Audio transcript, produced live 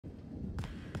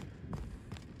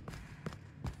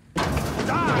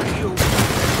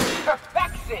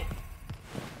Perfection!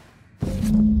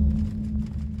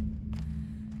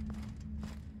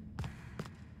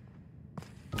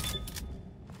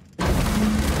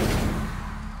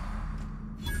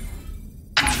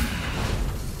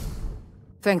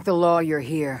 Thank the law you're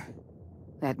here.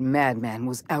 That madman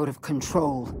was out of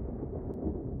control.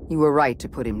 You were right to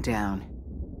put him down.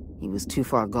 He was too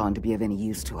far gone to be of any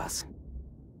use to us.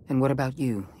 And what about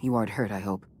you? You aren't hurt, I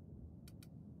hope.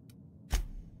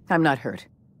 I'm not hurt.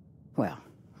 Well,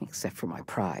 except for my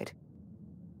pride.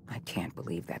 I can't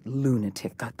believe that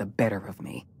lunatic got the better of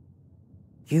me.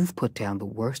 You've put down the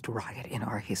worst riot in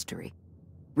our history,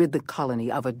 rid the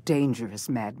colony of a dangerous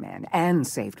madman, and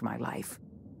saved my life.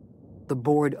 The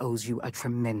board owes you a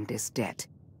tremendous debt.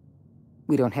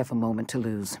 We don't have a moment to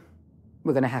lose.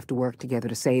 We're gonna have to work together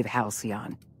to save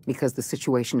Halcyon, because the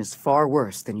situation is far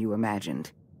worse than you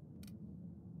imagined.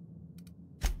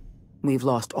 We've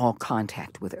lost all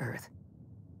contact with Earth.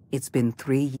 It's been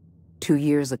 2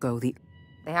 years ago, They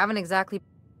haven't exactly...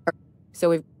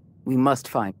 So we must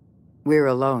find... We're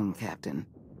alone, Captain.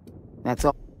 That's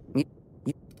all.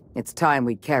 It's time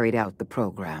we carried out the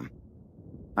program.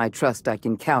 I trust I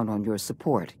can count on your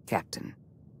support, Captain.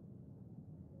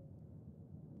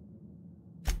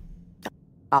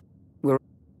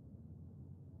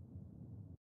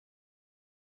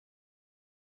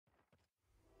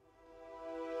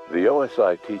 The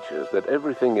OSI teaches that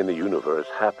everything in the universe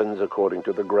happens according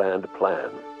to the grand plan.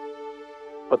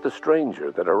 But the stranger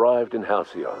that arrived in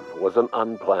Halcyon was an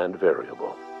unplanned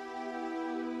variable.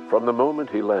 From the moment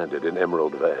he landed in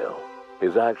Emerald Vale,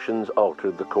 his actions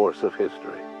altered the course of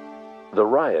history. The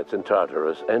riots in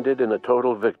Tartarus ended in a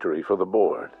total victory for the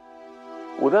board.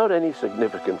 Without any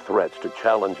significant threats to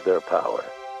challenge their power,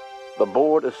 the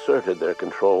board asserted their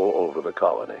control over the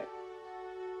colony.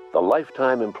 The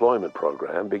lifetime employment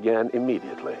program began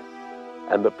immediately,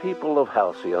 and the people of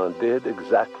Halcyon did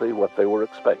exactly what they were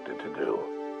expected to do.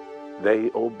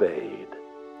 They obeyed.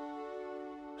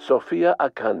 Sophia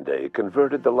Akande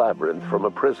converted the labyrinth from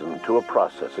a prison to a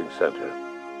processing center.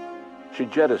 She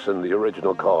jettisoned the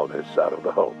original colonists out of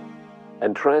the Hope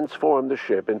and transformed the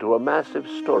ship into a massive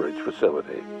storage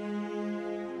facility.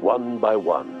 One by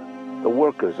one, the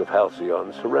workers of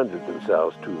Halcyon surrendered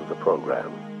themselves to the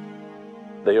program.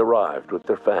 They arrived with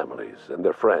their families and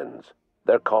their friends,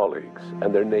 their colleagues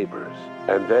and their neighbors,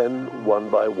 and then,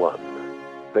 one by one,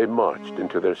 they marched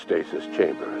into their stasis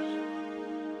chambers.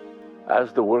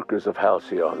 As the workers of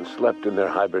Halcyon slept in their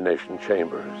hibernation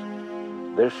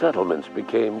chambers, their settlements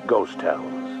became ghost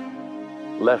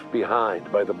towns, left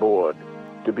behind by the board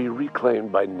to be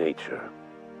reclaimed by nature.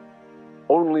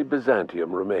 Only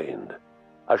Byzantium remained,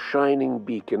 a shining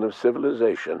beacon of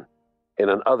civilization in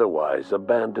an otherwise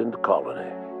abandoned colony.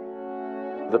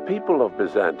 The people of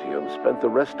Byzantium spent the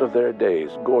rest of their days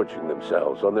gorging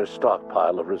themselves on their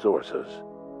stockpile of resources.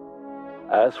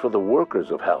 As for the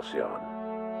workers of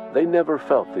Halcyon, they never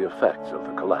felt the effects of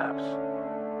the collapse.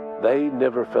 They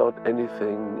never felt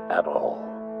anything at all.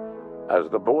 As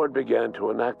the board began to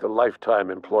enact the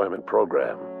lifetime employment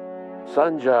program,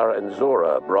 Sanjar and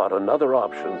Zora brought another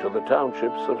option to the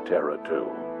townships of Terra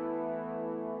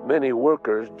 2. Many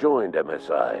workers joined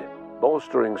MSI,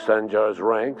 bolstering Sanjar's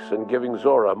ranks and giving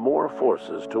Zora more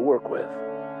forces to work with.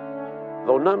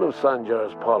 Though none of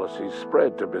Sanjar's policies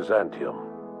spread to Byzantium,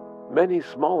 many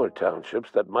smaller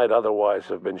townships that might otherwise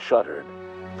have been shuttered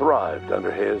thrived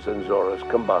under his and Zora's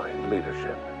combined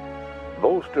leadership.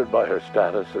 Bolstered by her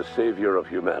status as savior of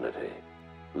humanity,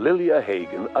 Lilia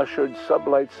Hagen ushered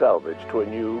sublight salvage to a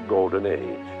new golden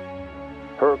age.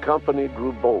 Her company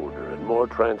grew bolder and more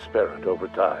transparent over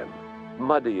time,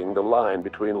 muddying the line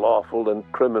between lawful and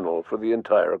criminal for the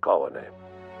entire colony.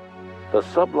 The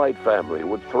sublight family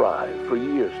would thrive for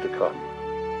years to come.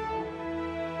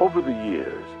 Over the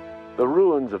years, the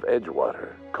ruins of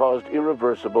Edgewater caused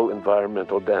irreversible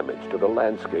environmental damage to the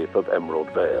landscape of Emerald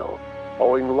Vale,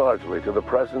 owing largely to the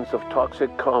presence of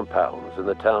toxic compounds in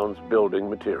the town's building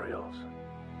materials.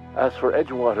 As for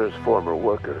Edgewater's former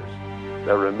workers,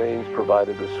 their remains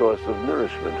provided a source of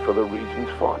nourishment for the region's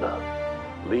fauna,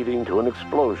 leading to an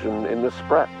explosion in the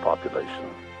sprat population.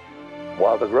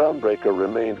 While the Groundbreaker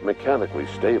remained mechanically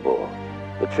stable,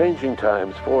 the changing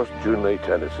times forced Junlei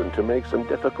Tennyson to make some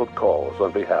difficult calls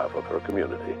on behalf of her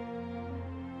community.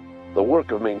 The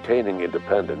work of maintaining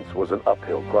independence was an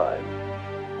uphill climb,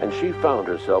 and she found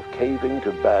herself caving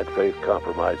to bad faith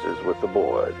compromises with the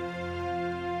board.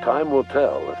 Time will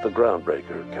tell if the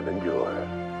Groundbreaker can endure.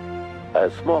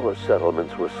 As smaller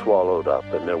settlements were swallowed up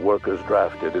and their workers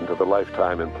drafted into the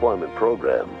lifetime employment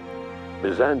program,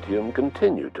 Byzantium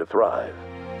continued to thrive.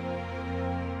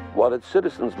 While its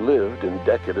citizens lived in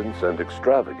decadence and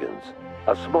extravagance,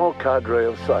 A small cadre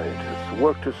of scientists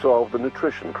worked to solve the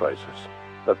nutrition crisis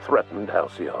that threatened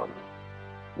Halcyon.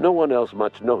 No one else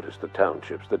much noticed the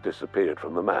townships that disappeared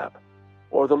from the map,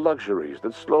 or the luxuries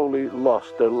that slowly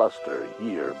lost their luster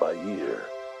year by year.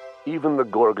 Even the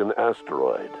Gorgon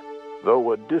asteroid,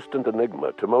 though a distant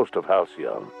enigma to most of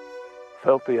Halcyon,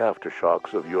 felt the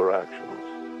aftershocks of your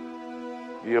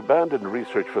actions. The abandoned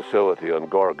research facility on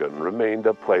Gorgon remained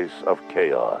a place of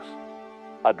chaos,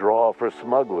 a draw for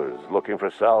smugglers looking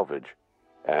for salvage,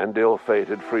 and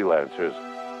ill-fated freelancers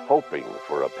hoping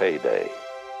for a payday.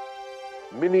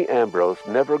 Minnie Ambrose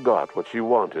never got what she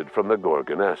wanted from the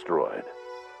Gorgon asteroid.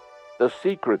 The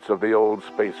secrets of the old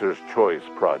Spacer's Choice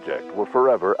project were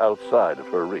forever outside of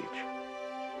her reach.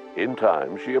 In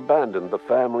time, she abandoned the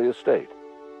family estate,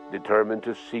 determined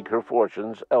to seek her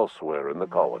fortunes elsewhere in the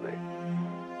colony.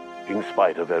 In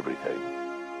spite of everything,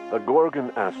 the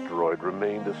Gorgon asteroid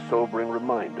remained a sobering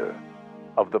reminder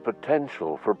of the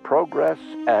potential for progress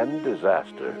and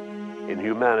disaster in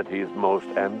humanity's most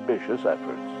ambitious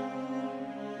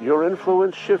efforts. Your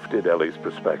influence shifted Ellie's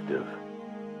perspective.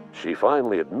 She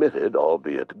finally admitted,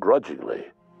 albeit grudgingly,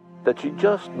 that she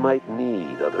just might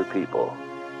need other people.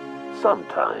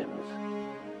 Sometimes.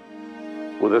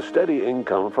 With a steady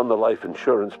income from the life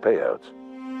insurance payouts,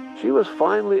 she was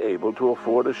finally able to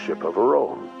afford a ship of her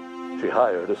own. She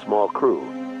hired a small crew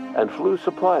and flew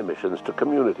supply missions to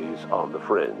communities on the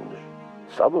fringe.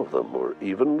 Some of them were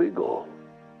even legal.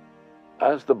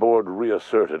 As the board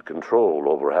reasserted control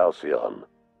over Halcyon,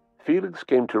 Felix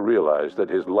came to realize that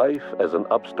his life as an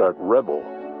upstart rebel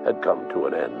had come to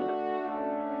an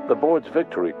end. The board's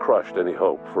victory crushed any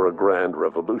hope for a grand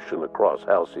revolution across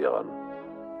Halcyon.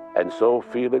 And so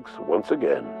Felix, once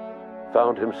again,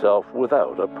 found himself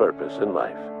without a purpose in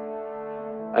life.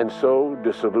 And so,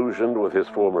 disillusioned with his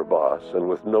former boss and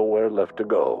with nowhere left to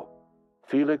go,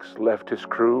 Felix left his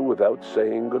crew without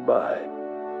saying goodbye.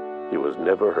 He was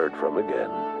never heard from again.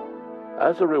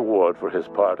 As a reward for his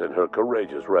part in her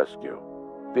courageous rescue,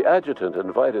 the adjutant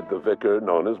invited the vicar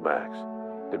known as Max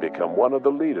to become one of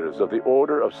the leaders of the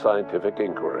Order of Scientific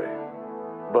Inquiry.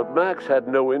 But Max had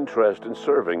no interest in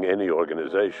serving any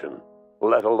organization,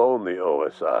 let alone the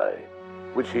OSI,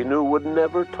 which he knew would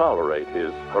never tolerate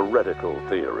his heretical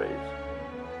theories.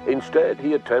 Instead,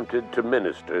 he attempted to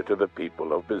minister to the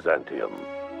people of Byzantium.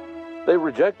 They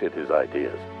rejected his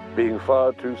ideas, being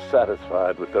far too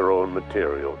satisfied with their own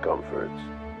material comforts.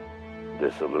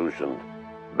 Disillusioned,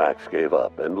 Max gave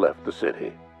up and left the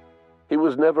city. He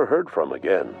was never heard from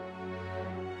again.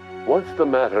 Once the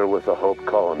matter with the Hope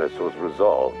colonists was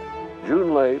resolved,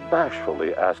 Junlei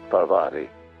bashfully asked Parvati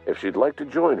if she'd like to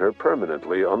join her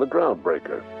permanently on the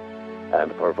Groundbreaker,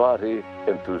 and Parvati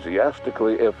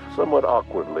enthusiastically, if somewhat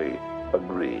awkwardly,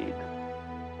 agreed.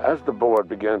 As the board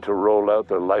began to roll out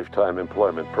their lifetime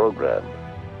employment program,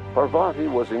 Parvati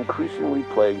was increasingly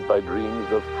plagued by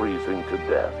dreams of freezing to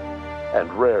death,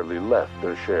 and rarely left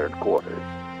their shared quarters.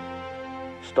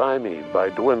 Stymied by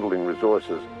dwindling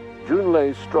resources,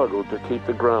 Junlei struggled to keep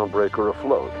the Groundbreaker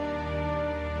afloat.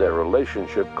 Their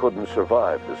relationship couldn't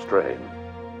survive the strain.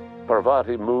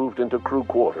 Parvati moved into crew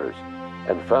quarters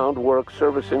and found work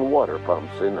servicing water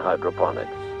pumps in hydroponics.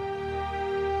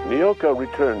 Nyoka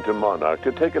returned to Monarch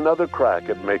to take another crack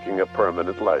at making a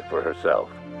permanent life for herself.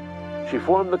 She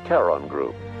formed the Charon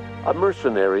Group, a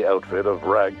mercenary outfit of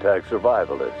ragtag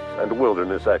survivalists and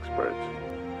wilderness experts.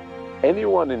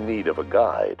 Anyone in need of a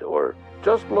guide, or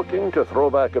just looking to throw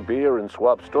back a beer and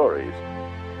swap stories,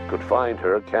 could find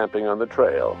her camping on the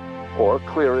trail or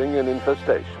clearing an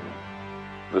infestation.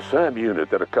 The SAM unit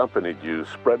that accompanied you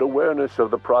spread awareness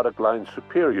of the product line's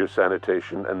superior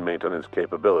sanitation and maintenance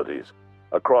capabilities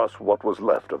across what was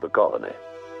left of the colony.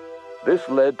 This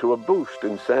led to a boost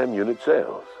in SAM unit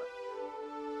sales.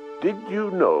 Did you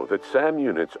know that SAM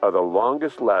units are the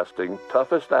longest-lasting,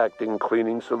 toughest-acting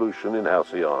cleaning solution in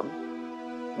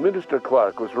Halcyon? Minister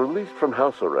Clark was released from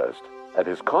house arrest, and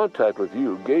his contact with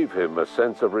you gave him a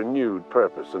sense of renewed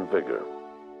purpose and vigor.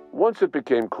 Once it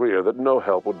became clear that no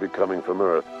help would be coming from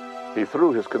Earth, he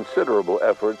threw his considerable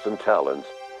efforts and talents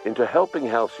into helping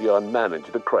Halcyon manage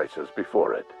the crisis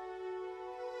before it.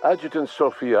 Adjutant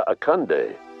Sophia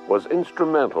Akande was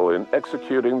instrumental in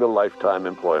executing the lifetime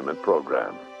employment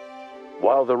program.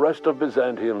 While the rest of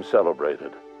Byzantium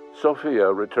celebrated,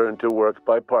 Sophia returned to work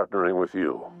by partnering with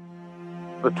you.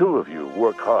 The two of you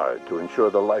worked hard to ensure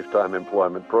the lifetime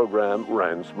employment program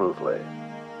ran smoothly.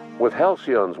 With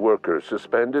Halcyon's workers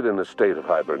suspended in a state of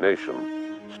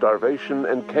hibernation, starvation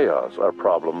and chaos are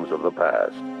problems of the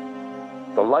past.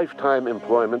 The lifetime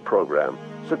employment program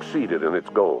succeeded in its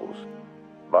goals,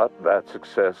 but that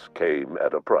success came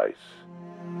at a price.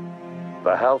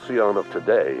 The Halcyon of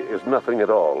today is nothing at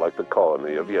all like the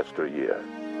colony of yesteryear.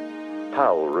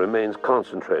 Power remains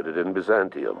concentrated in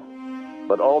Byzantium,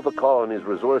 but all the colony's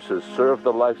resources serve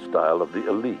the lifestyle of the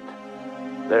elite,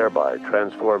 thereby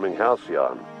transforming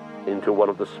Halcyon into one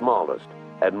of the smallest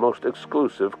and most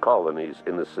exclusive colonies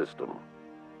in the system.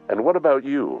 And what about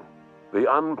you,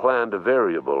 the unplanned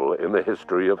variable in the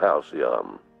history of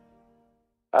Halcyon?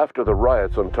 After the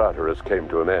riots on Tartarus came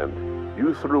to an end,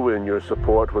 you threw in your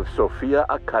support with Sophia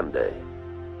Akande.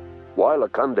 While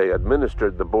Akande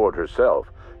administered the board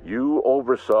herself, you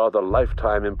oversaw the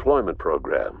lifetime employment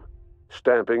program,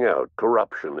 stamping out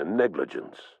corruption and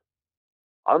negligence.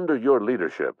 Under your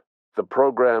leadership, the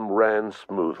program ran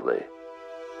smoothly.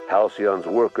 Halcyon's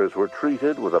workers were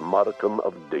treated with a modicum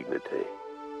of dignity.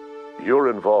 Your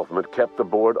involvement kept the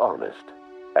board honest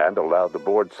and allowed the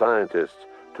board scientists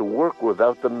to work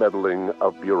without the meddling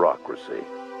of bureaucracy.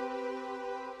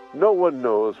 No one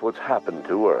knows what's happened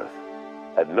to Earth,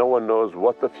 and no one knows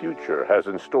what the future has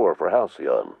in store for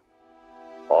Halcyon.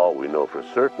 All we know for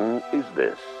certain is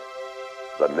this: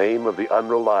 the name of the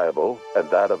Unreliable and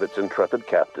that of its intrepid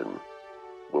captain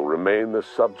will remain the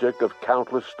subject of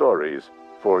countless stories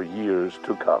for years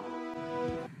to come.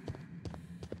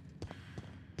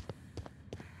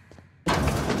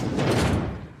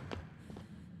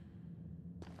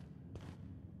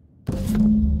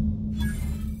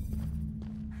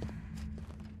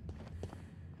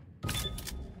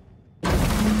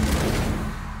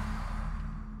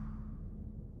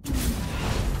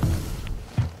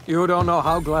 You don't know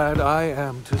how glad I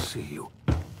am to see you.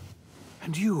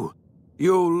 And you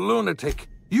lunatic,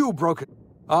 you broke it.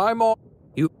 I'm all...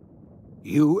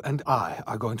 You and I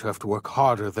are going to have to work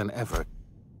harder than ever.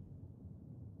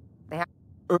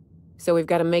 So we've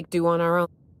got to make do on our own.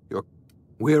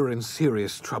 We're in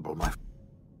serious trouble,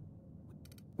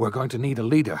 We're going to need a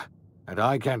leader, and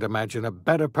I can't imagine a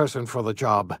better person for the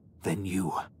job than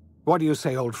you. What do you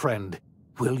say, old friend?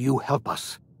 Will you help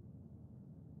us?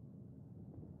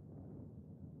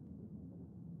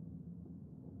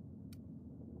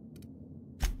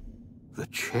 The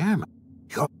chairman?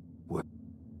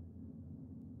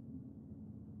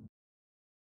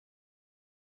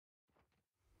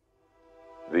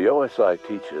 The OSI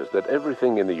teaches that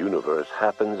everything in the universe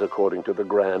happens according to the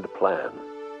grand plan.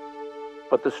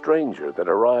 But the stranger that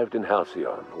arrived in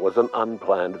Halcyon was an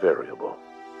unplanned variable.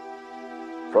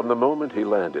 From the moment he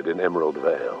landed in Emerald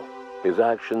Vale, his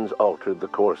actions altered the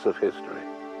course of history.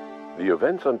 The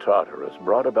events on Tartarus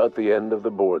brought about the end of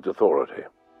the board's authority.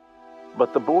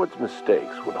 But the board's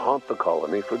mistakes would haunt the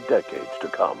colony for decades to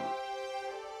come.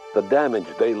 The damage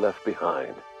they left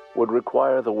behind would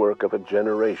require the work of a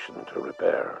generation to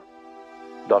repair.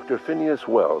 Dr. Phineas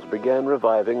Wells began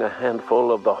reviving a handful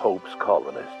of the Hope's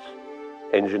colonists: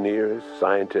 engineers,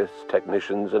 scientists,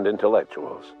 technicians, and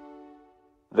intellectuals.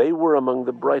 They were among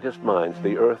the brightest minds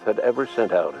the Earth had ever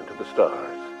sent out into the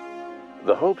stars.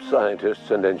 The Hope scientists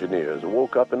and engineers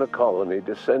woke up in a colony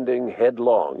descending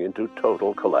headlong into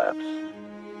total collapse.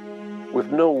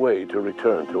 With no way to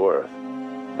return to Earth,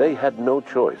 they had no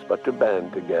choice but to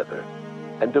band together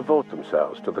and devote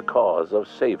themselves to the cause of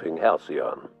saving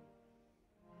Halcyon.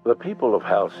 The people of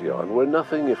Halcyon were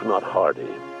nothing if not hardy.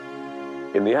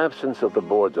 In the absence of the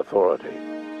board's authority,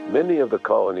 many of the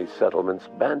colony's settlements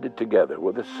banded together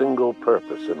with a single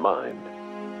purpose in mind: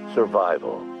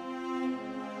 survival.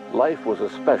 Life was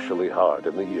especially hard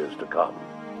in the years to come.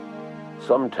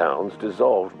 Some towns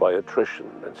dissolved by attrition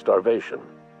and starvation,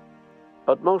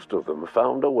 but most of them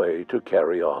found a way to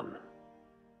carry on.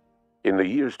 In the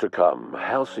years to come,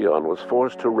 Halcyon was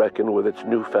forced to reckon with its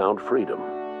newfound freedom.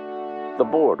 The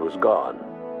board was gone,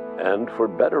 and for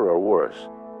better or worse,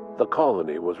 the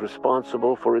colony was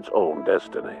responsible for its own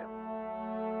destiny.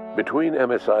 Between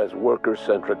MSI's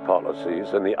worker-centric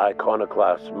policies and the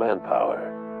iconoclast's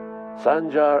manpower,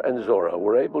 Sanjar and Zora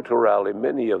were able to rally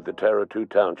many of the Terra 2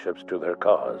 townships to their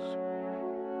cause.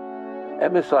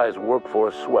 MSI's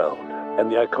workforce swelled,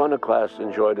 and the iconoclasts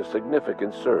enjoyed a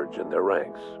significant surge in their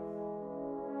ranks.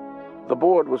 The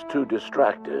board was too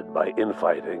distracted by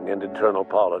infighting and internal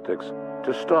politics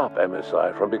to stop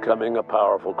MSI from becoming a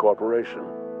powerful corporation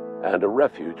and a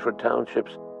refuge for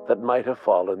townships that might have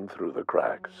fallen through the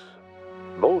cracks.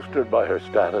 Bolstered by her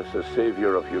status as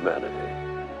savior of humanity,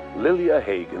 Lilia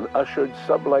Hagen ushered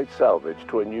sublight salvage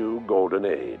to a new golden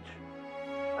age.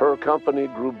 Her company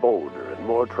grew bolder and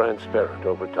more transparent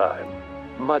over time,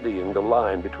 muddying the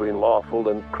line between lawful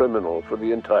and criminal for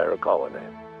the entire colony.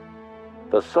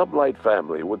 The sublight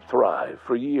family would thrive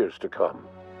for years to come.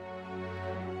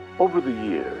 Over the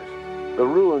years, the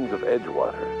ruins of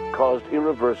Edgewater caused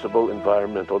irreversible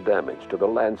environmental damage to the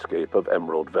landscape of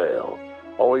Emerald Vale,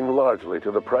 owing largely to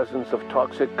the presence of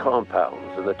toxic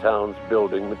compounds in the town's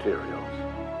building materials.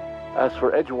 As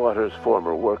for Edgewater's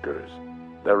former workers,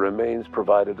 their remains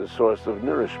provided a source of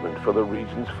nourishment for the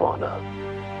region's fauna,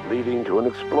 leading to an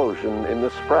explosion in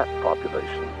the sprat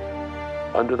population.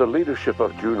 Under the leadership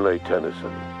of Junlei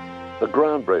Tennyson, the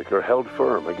Groundbreaker held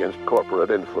firm against corporate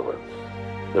influence.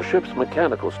 The ship's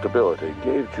mechanical stability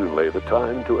gave Junlei the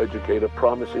time to educate a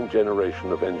promising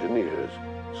generation of engineers,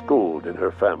 schooled in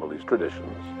her family's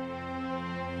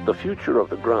traditions. The future of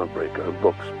the Groundbreaker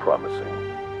looks promising.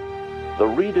 The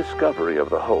rediscovery of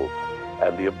the Hope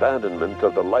and the abandonment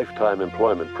of the lifetime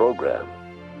employment program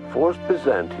forced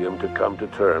Byzantium to come to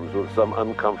terms with some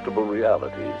uncomfortable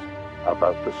realities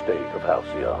about the state of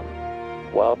Halcyon.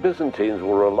 While Byzantines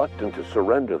were reluctant to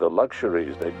surrender the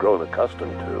luxuries they'd grown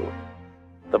accustomed to,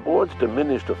 the board's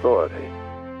diminished authority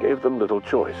gave them little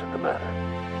choice in the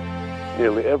matter.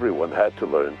 Nearly everyone had to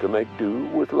learn to make do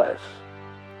with less.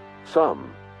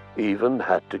 Some even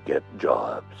had to get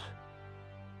jobs.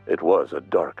 It was a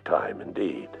dark time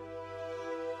indeed.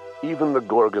 Even the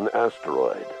Gorgon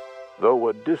asteroid, though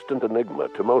a distant enigma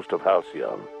to most of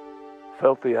Halcyon,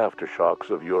 felt the aftershocks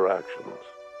of your actions.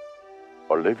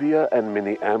 Olivia and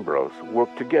Minnie Ambrose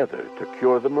worked together to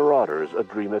cure the marauders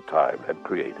Adrena Time had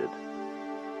created.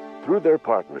 Through their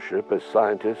partnership as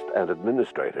scientist and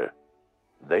administrator,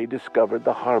 they discovered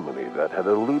the harmony that had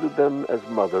eluded them as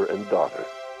mother and daughter.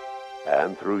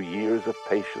 And through years of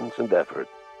patience and effort,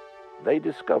 they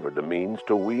discovered a means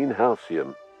to wean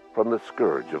Halcyon from the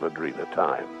scourge of Adrena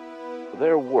Time.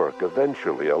 Their work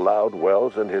eventually allowed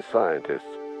Wells and his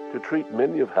scientists to treat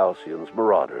many of Halcyon's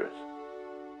marauders.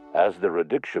 As their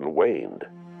addiction waned,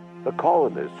 the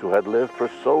colonists who had lived for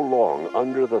so long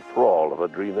under the thrall of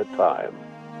Adrena Time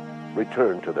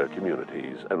returned to their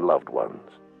communities and loved ones,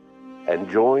 and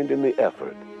joined in the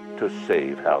effort to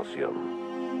save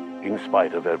Halcyon. In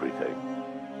spite of everything,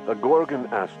 the Gorgon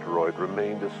asteroid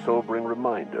remained a sobering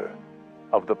reminder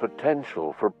of the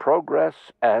potential for progress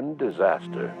and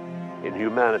disaster in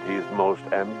humanity's most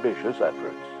ambitious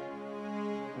efforts.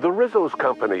 The Rizzo's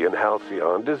company in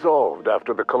Halcyon dissolved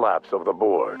after the collapse of the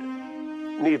board.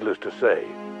 Needless to say,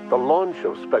 the launch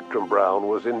of Spectrum Brown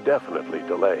was indefinitely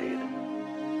delayed.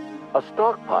 A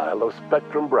stockpile of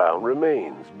Spectrum Brown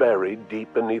remains buried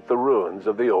deep beneath the ruins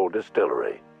of the old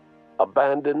distillery,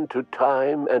 abandoned to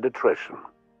time and attrition.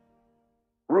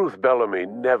 Ruth Bellamy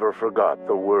never forgot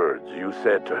the words you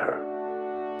said to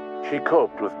her. She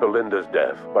coped with Belinda's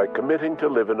death by committing to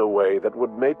live in a way that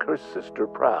would make her sister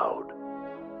proud.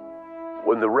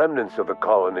 When the remnants of the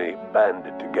colony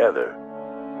banded together,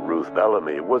 Ruth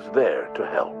Bellamy was there to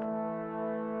help.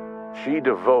 She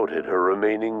devoted her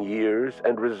remaining years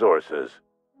and resources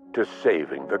to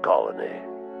saving the colony.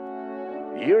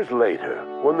 Years later,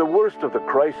 when the worst of the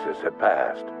crisis had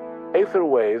passed,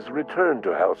 Aetherways returned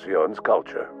to Halcyon's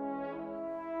culture.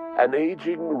 An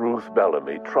aging Ruth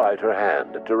Bellamy tried her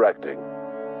hand at directing.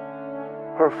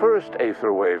 Her first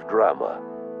Aetherwave drama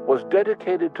was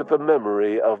dedicated to the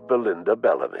memory of Belinda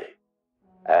Bellamy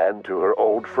and to her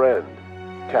old friend,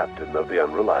 Captain of the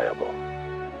Unreliable.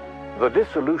 The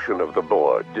dissolution of the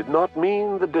board did not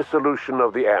mean the dissolution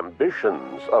of the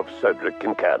ambitions of Cedric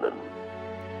Kincannon,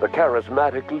 the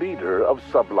charismatic leader of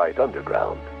Sublight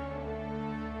Underground.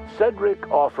 Cedric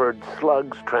offered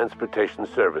Slug's transportation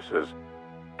services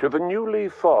to the newly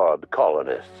thawed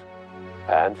colonists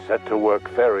and set to work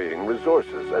ferrying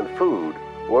resources and food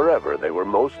wherever they were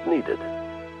most needed.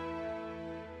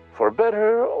 For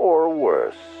better or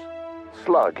worse,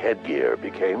 slug headgear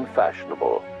became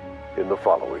fashionable in the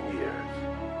following years.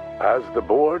 As the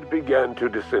board began to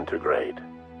disintegrate,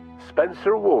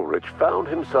 Spencer Woolrich found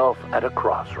himself at a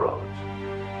crossroads.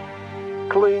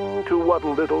 Cling to what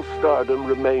little stardom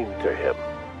remained to him,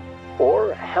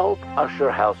 or help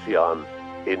usher Halcyon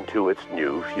into its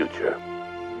new future.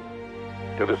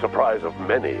 To the surprise of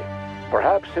many,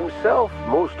 perhaps himself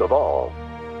most of all,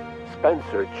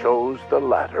 Spencer chose the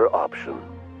latter option.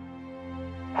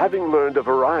 Having learned a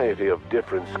variety of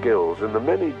different skills in the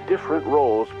many different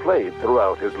roles played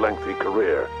throughout his lengthy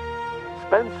career,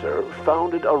 Spencer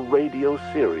founded a radio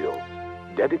serial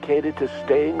dedicated to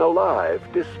staying alive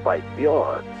despite the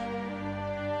odds.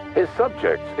 His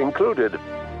subjects included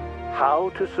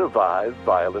how to survive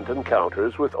violent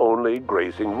encounters with only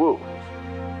grazing wounds,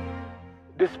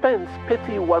 dispense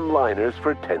pithy one-liners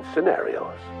for tense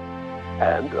scenarios,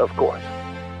 and, of course,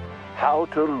 how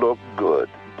to look good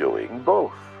doing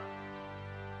both.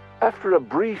 After a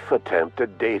brief attempt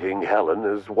at dating Helen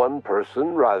as one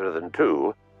person rather than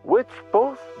two, which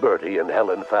both Bertie and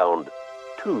Helen found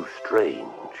too strange,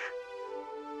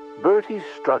 Bertie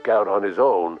struck out on his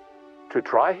own to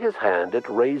try his hand at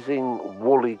raising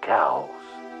woolly cows.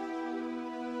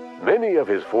 Many of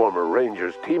his former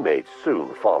Rangers teammates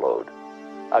soon followed,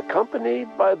 accompanied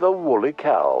by the woolly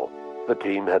cow the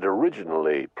team had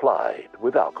originally plied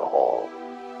with alcohol.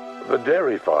 The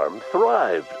dairy farm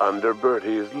thrived under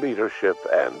Bertie's leadership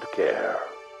and care.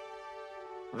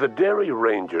 The Dairy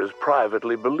Rangers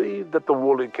privately believed that the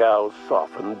woolly cows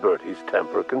softened Bertie's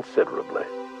temper considerably,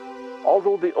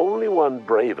 although the only one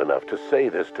brave enough to say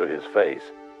this to his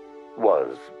face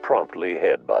was promptly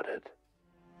headbutted.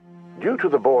 Due to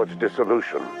the board's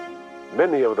dissolution,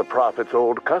 many of the Prophet's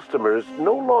old customers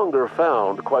no longer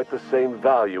found quite the same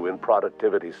value in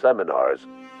productivity seminars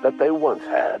that they once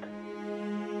had.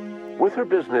 With her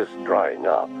business drying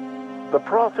up, the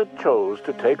Prophet chose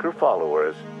to take her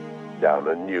followers down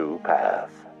a new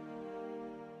path.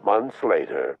 Months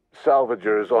later,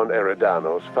 salvagers on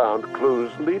Eridanos found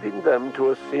clues leading them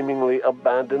to a seemingly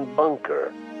abandoned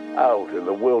bunker out in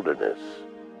the wilderness.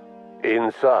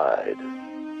 Inside,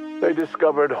 they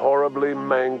discovered horribly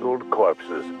mangled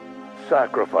corpses,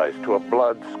 sacrificed to a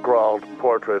blood-scrawled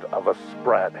portrait of a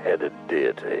sprat-headed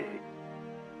deity.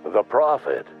 The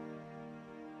Prophet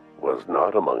was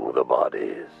not among the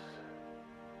bodies.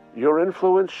 Your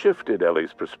influence shifted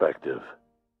Ellie's perspective.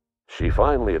 She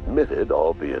finally admitted,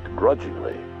 albeit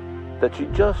grudgingly, that she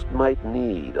just might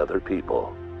need other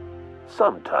people.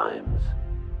 Sometimes.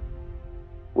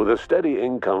 With a steady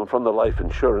income from the life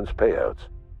insurance payouts,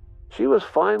 she was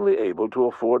finally able to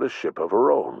afford a ship of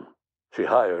her own. She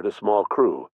hired a small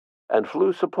crew and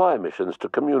flew supply missions to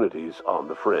communities on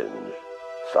the fringe.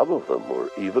 Some of them were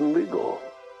even legal.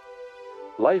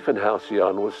 Life in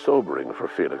Halcyon was sobering for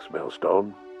Felix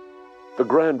Millstone. The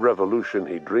grand revolution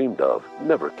he dreamed of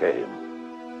never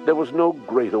came. There was no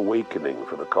great awakening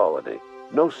for the colony,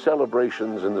 no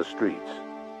celebrations in the streets.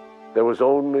 There was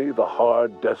only the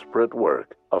hard, desperate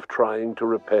work of trying to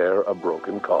repair a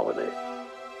broken colony.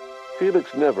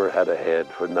 Felix never had a head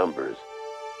for numbers,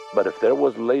 but if there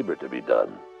was labor to be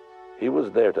done, he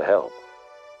was there to help.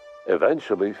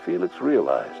 Eventually, Felix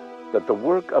realized that the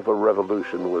work of a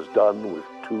revolution was done with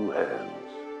two hands.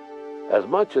 As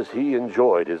much as he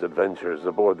enjoyed his adventures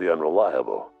aboard the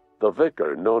Unreliable, the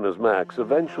vicar, known as Max,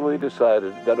 eventually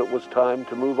decided that it was time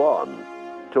to move on,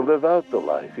 to live out the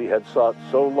life he had sought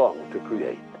so long to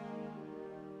create.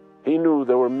 He knew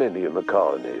there were many in the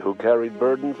colony who carried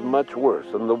burdens much worse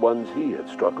than the ones he had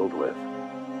struggled with,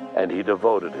 and he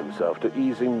devoted himself to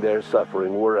easing their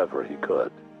suffering wherever he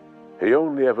could. He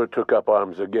only ever took up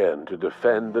arms again to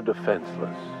defend the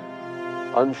defenseless.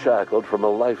 Unshackled from a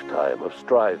lifetime of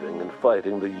striving and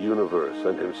fighting the universe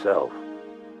and himself,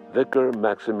 Vicar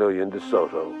Maximilian de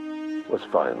Soto was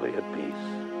finally at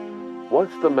peace.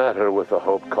 Once the matter with the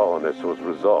Hope colonists was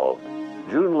resolved,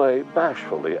 Junlei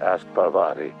bashfully asked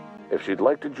Parvati if she'd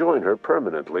like to join her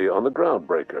permanently on the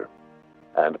Groundbreaker,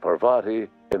 and Parvati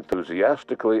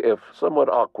enthusiastically, if somewhat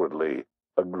awkwardly,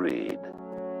 agreed.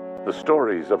 The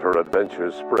stories of her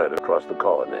adventures spread across the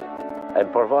colony,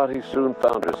 and Parvati soon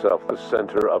found herself the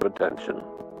center of attention.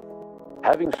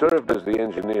 Having served as the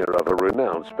engineer of a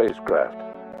renowned spacecraft,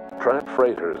 tramp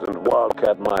freighters and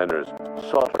wildcat miners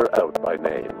sought her out by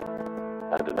name,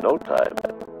 and in no time,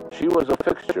 she was a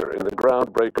fixture in the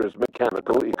Groundbreaker's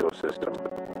mechanical ecosystem.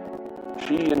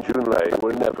 She and Junlei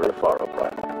were never far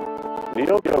apart.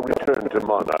 Nyoka returned to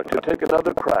Monarch to take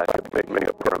another crack at making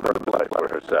a permanent life for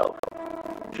herself.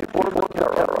 She formed the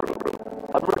Terror Group,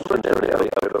 a mercenary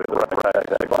outfit of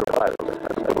ragtag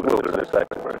survivalists and wilderness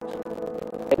experts.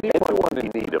 Anyone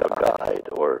in need of a guide,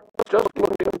 or just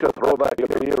looking to throw back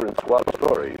a beer and swap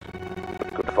stories,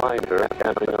 could find her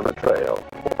camping on a trail,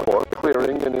 or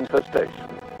clearing an infestation.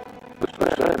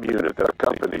 The SAM unit that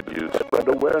accompanied you spread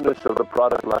awareness of the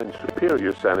product line's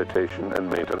superior sanitation and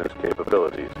maintenance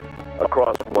capabilities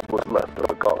across what was left of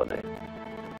the colony.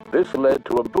 This led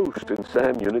to a boost in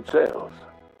SAM unit sales.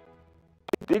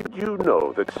 Did you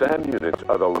know that SAM units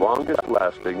are the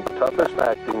longest-lasting,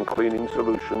 toughest-acting cleaning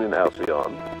solution in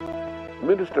Halcyon?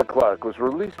 Minister Clark was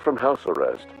released from house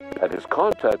arrest, and his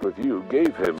contact with you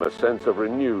gave him a sense of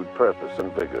renewed purpose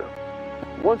and vigor.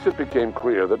 Once it became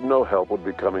clear that no help would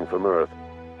be coming from Earth,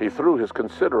 he threw his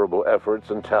considerable efforts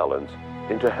and talents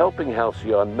into helping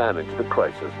Halcyon manage the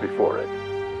crisis before it.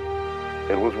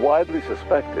 It was widely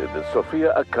suspected that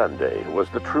Sophia Akande was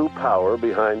the true power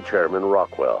behind Chairman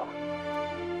Rockwell.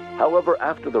 However,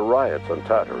 after the riots on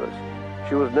Tartarus,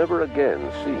 she was never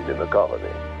again seen in the colony.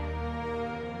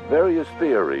 Various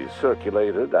theories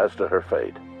circulated as to her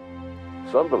fate.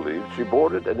 Some believed she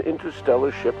boarded an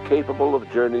interstellar ship capable of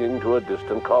journeying to a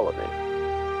distant colony.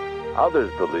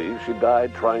 Others believed she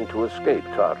died trying to escape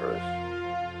Tartarus.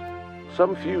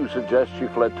 Some few suggest she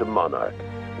fled to Monarch,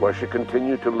 where she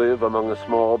continued to live among a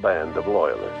small band of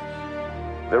loyalists.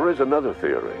 There is another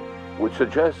theory, which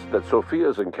suggests that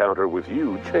Sophia's encounter with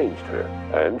you changed her,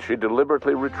 and she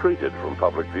deliberately retreated from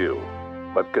public view,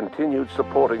 but continued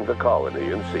supporting the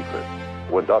colony in secret.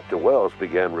 When Dr. Wells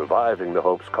began reviving the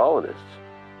Hope's colonists,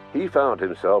 he found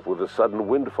himself with a sudden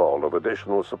windfall of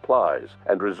additional supplies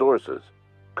and resources,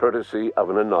 courtesy of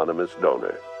an anonymous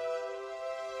donor.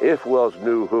 If Wells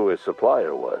knew who his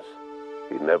supplier was,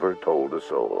 he never told a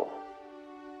soul.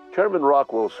 Chairman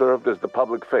Rockwell served as the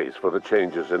public face for the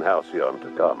changes in Halcyon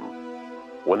to come.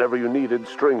 Whenever you needed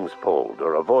strings pulled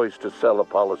or a voice to sell a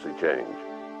policy change,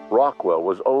 Rockwell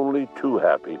was only too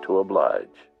happy to oblige.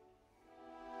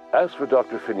 As for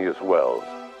Dr. Phineas Wells,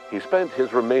 he spent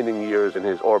his remaining years in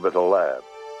his orbital lab.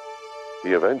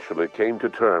 He eventually came to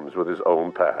terms with his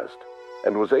own past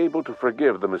and was able to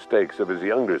forgive the mistakes of his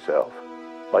younger self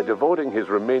by devoting his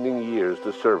remaining years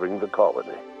to serving the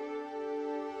colony.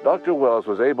 Dr. Wells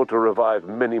was able to revive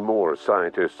many more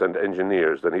scientists and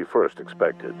engineers than he first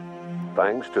expected,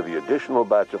 thanks to the additional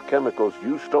batch of chemicals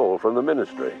you stole from the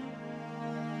Ministry.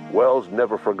 Wells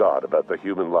never forgot about the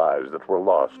human lives that were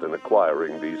lost in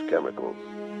acquiring these chemicals.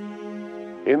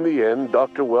 In the end,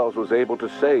 Dr. Wells was able to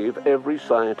save every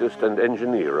scientist and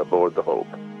engineer aboard the Hope.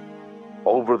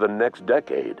 Over the next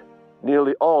decade,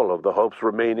 nearly all of the Hope's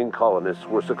remaining colonists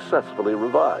were successfully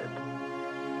revived.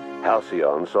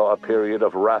 Halcyon saw a period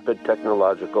of rapid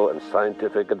technological and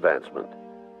scientific advancement.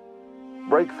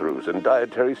 Breakthroughs in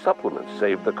dietary supplements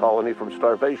saved the colony from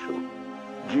starvation.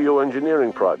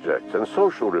 Geoengineering projects and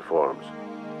social reforms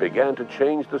began to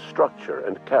change the structure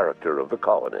and character of the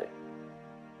colony.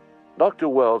 Dr.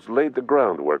 Wells laid the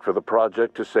groundwork for the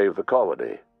project to save the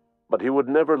colony, but he would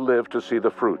never live to see the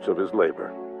fruits of his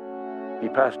labor. He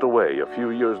passed away a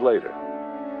few years later.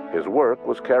 His work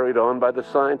was carried on by the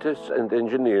scientists and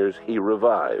engineers he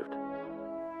revived.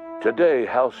 Today,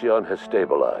 Halcyon has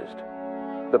stabilized.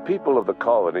 The people of the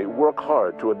colony work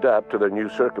hard to adapt to their new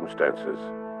circumstances.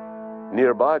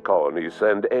 Nearby colonies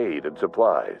send aid and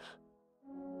supplies.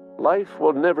 Life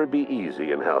will never be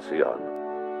easy in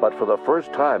Halcyon, but for the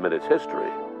first time in its history,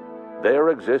 there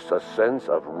exists a sense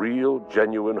of real,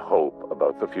 genuine hope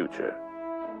about the future.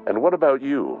 And what about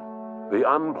you, the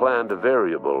unplanned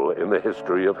variable in the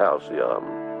history of Halcyon?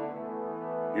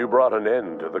 You brought an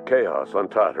end to the chaos on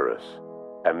Tartarus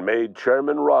and made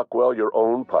Chairman Rockwell your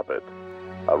own puppet,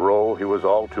 a role he was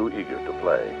all too eager to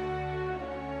play.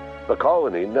 The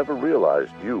colony never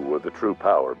realized you were the true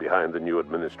power behind the new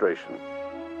administration.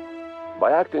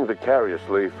 By acting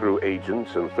vicariously through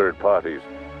agents and third parties,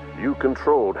 you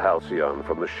controlled Halcyon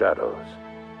from the shadows.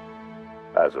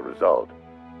 As a result,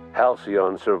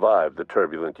 Halcyon survived the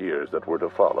turbulent years that were to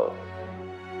follow.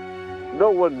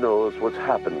 No one knows what's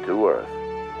happened to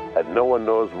Earth, and no one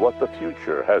knows what the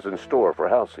future has in store for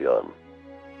Halcyon.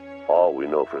 All we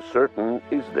know for certain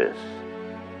is this: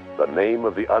 the name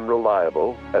of the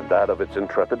Unreliable and that of its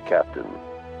intrepid captain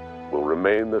will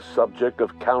remain the subject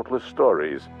of countless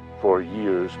stories for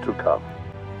years to come.